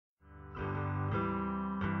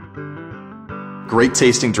Great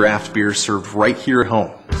tasting draft beer served right here at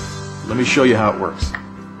home. Let me show you how it works.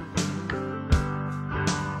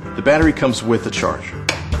 The battery comes with the charge.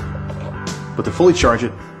 But to fully charge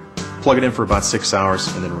it, plug it in for about 6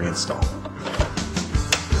 hours and then reinstall.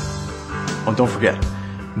 Oh, and don't forget,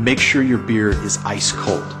 make sure your beer is ice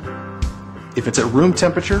cold. If it's at room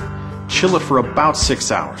temperature, chill it for about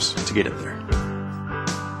 6 hours to get it there.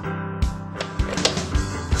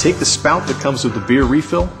 Take the spout that comes with the beer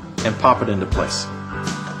refill and pop it into place.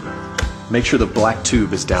 Make sure the black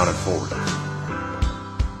tube is down and forward.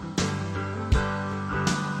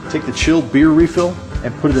 Take the chilled beer refill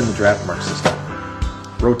and put it in the Draftmark system.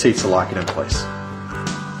 Rotate to lock it in place.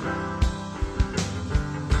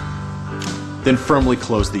 Then firmly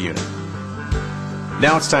close the unit.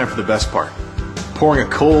 Now it's time for the best part. Pouring a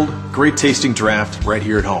cold, great tasting draft right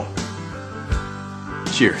here at home.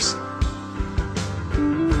 Cheers.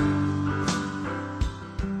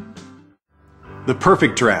 The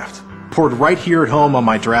perfect draft, poured right here at home on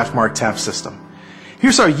my Draftmark tap system.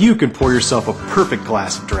 Here's how you can pour yourself a perfect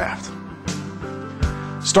glass of draft.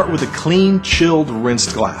 Start with a clean, chilled,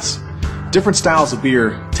 rinsed glass. Different styles of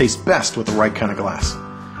beer taste best with the right kind of glass.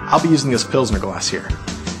 I'll be using this Pilsner glass here.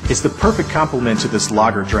 It's the perfect complement to this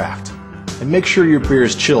lager draft. And make sure your beer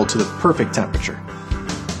is chilled to the perfect temperature.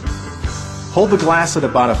 Hold the glass at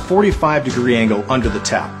about a 45-degree angle under the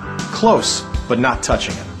tap, close but not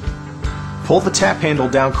touching it. Pull the tap handle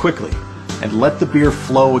down quickly and let the beer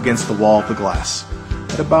flow against the wall of the glass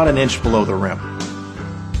at about an inch below the rim.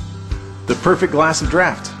 The perfect glass of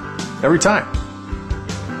draft, every time.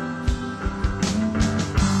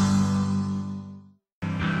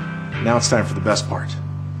 Now it's time for the best part.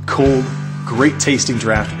 Cold, great tasting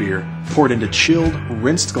draft beer poured into chilled,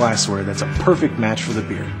 rinsed glassware that's a perfect match for the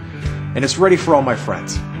beer. And it's ready for all my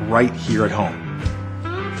friends, right here at home.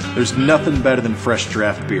 There's nothing better than fresh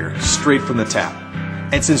draft beer, straight from the tap.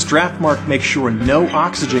 And since Draftmark makes sure no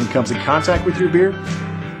oxygen comes in contact with your beer,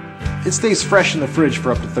 it stays fresh in the fridge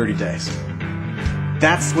for up to 30 days.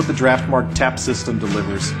 That's what the Draftmark tap system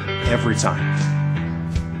delivers every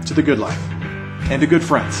time. To the good life, and to good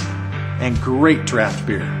friends, and great draft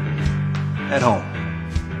beer at home.